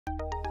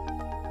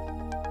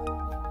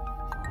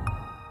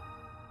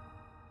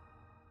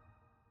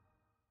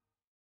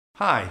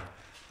Hi,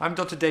 I'm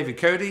Dr. David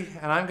Cody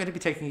and I'm going to be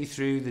taking you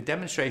through the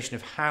demonstration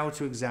of how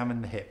to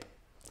examine the hip.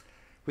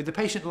 With the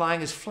patient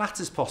lying as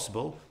flat as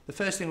possible, the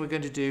first thing we're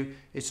going to do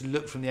is to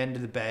look from the end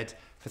of the bed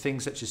for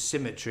things such as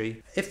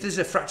symmetry. If there's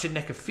a fractured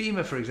neck of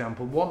femur, for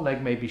example, one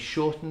leg may be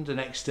shortened and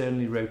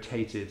externally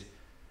rotated.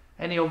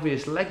 Any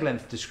obvious leg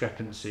length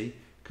discrepancy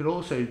could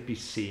also be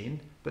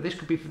seen, but this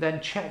could be then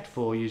checked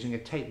for using a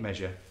tape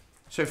measure.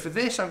 So for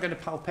this, I'm going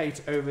to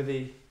palpate over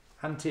the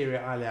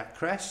anterior iliac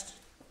crest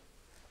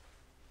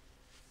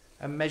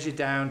and measure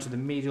down to the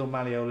medial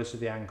malleolus of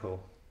the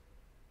ankle.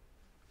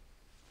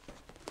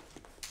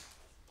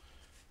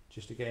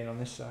 Just again on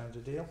this side of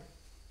the deal.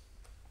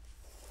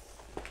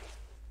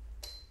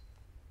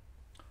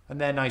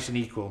 And they're nice and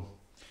equal.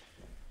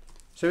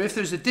 So if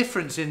there's a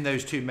difference in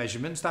those two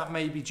measurements, that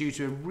may be due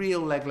to a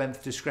real leg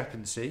length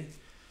discrepancy,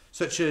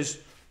 such as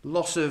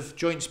loss of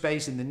joint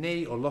space in the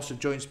knee or loss of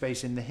joint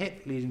space in the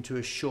hip, leading to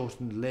a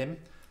shortened limb.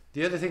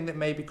 The other thing that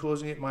may be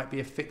causing it might be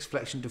a fixed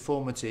flexion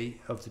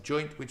deformity of the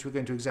joint, which we're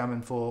going to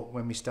examine for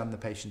when we stand the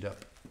patient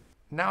up.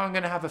 Now I'm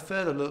going to have a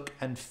further look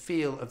and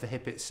feel of the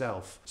hip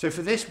itself. So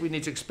for this, we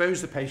need to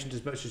expose the patient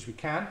as much as we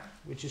can,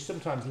 which is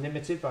sometimes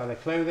limited by their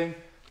clothing,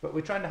 but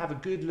we're trying to have a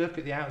good look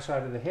at the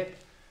outside of the hip,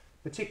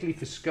 particularly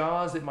for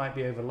scars that might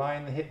be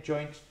overlying the hip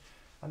joint.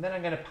 And then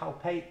I'm going to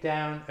palpate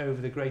down over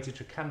the greater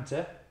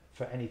trochanter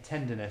for any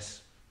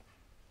tenderness.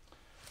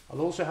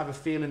 I'll also have a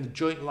feel in the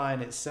joint line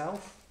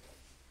itself.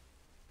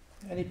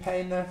 Any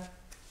pain there?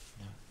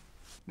 No.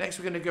 Next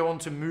we're going to go on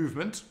to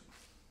movement.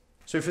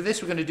 So for this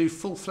we're going to do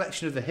full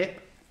flexion of the hip.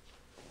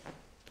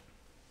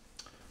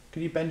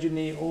 Can you bend your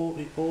knee all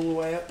the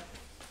way up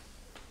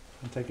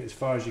and take it as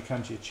far as you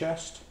can to your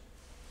chest?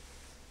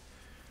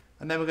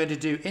 And then we're going to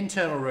do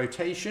internal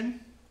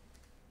rotation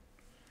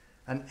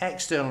and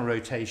external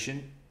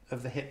rotation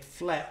of the hip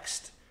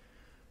flexed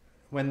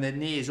when the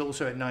knee is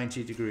also at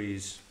 90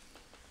 degrees.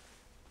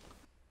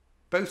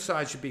 Both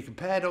sides should be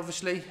compared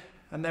obviously,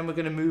 and then we're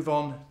going to move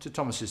on to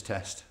Thomas's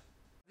test.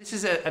 This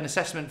is an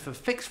assessment for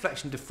fixed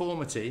flexion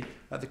deformity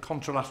at the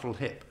contralateral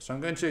hip. So I'm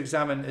going to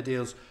examine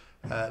Adil's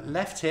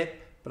left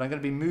hip, but I'm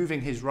going to be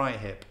moving his right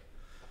hip.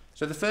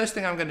 So the first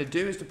thing I'm going to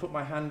do is to put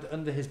my hand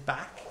under his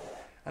back,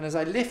 and as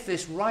I lift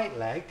this right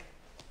leg,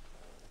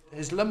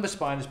 his lumbar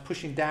spine is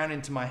pushing down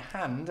into my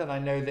hand, and I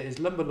know that his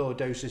lumbar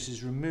lordosis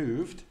is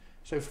removed.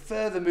 So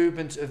further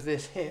movement of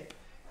this hip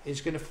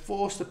is going to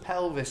force the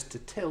pelvis to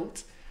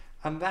tilt,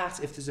 and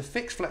that, if there's a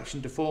fixed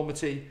flexion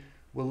deformity,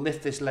 will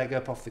lift this leg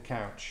up off the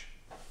couch.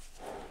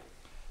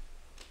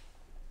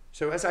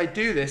 So as I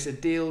do this,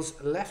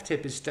 Adil's left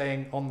hip is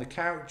staying on the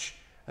couch,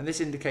 and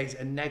this indicates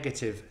a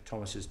negative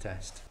Thomas's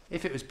test.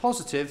 If it was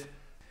positive,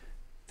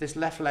 this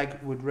left leg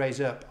would raise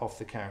up off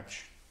the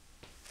couch.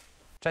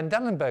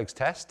 Trendelenburg's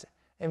test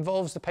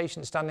involves the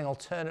patient standing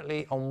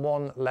alternately on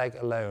one leg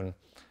alone.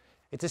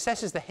 It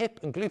assesses the hip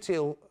and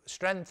gluteal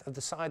strength of the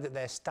side that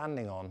they're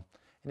standing on.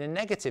 In a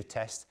negative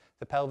test,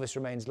 the pelvis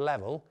remains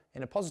level.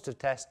 In a positive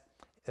test,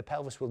 the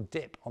pelvis will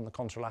dip on the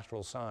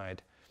contralateral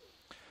side.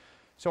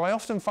 So I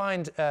often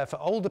find for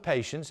older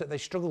patients that they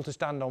struggle to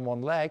stand on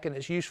one leg, and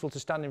it's useful to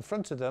stand in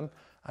front of them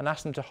and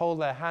ask them to hold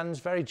their hands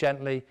very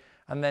gently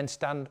and then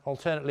stand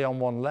alternately on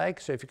one leg.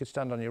 So if you could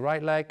stand on your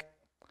right leg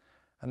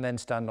and then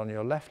stand on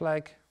your left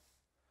leg,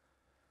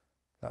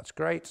 that's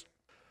great.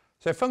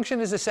 So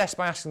function is assessed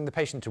by asking the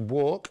patient to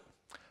walk.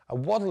 A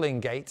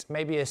waddling gait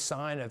may be a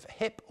sign of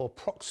hip or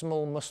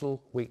proximal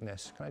muscle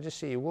weakness. Can I just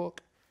see you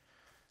walk?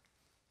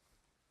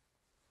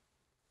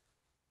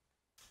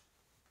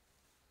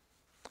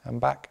 And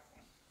back.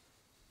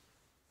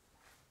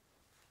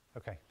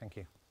 Okay, thank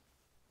you.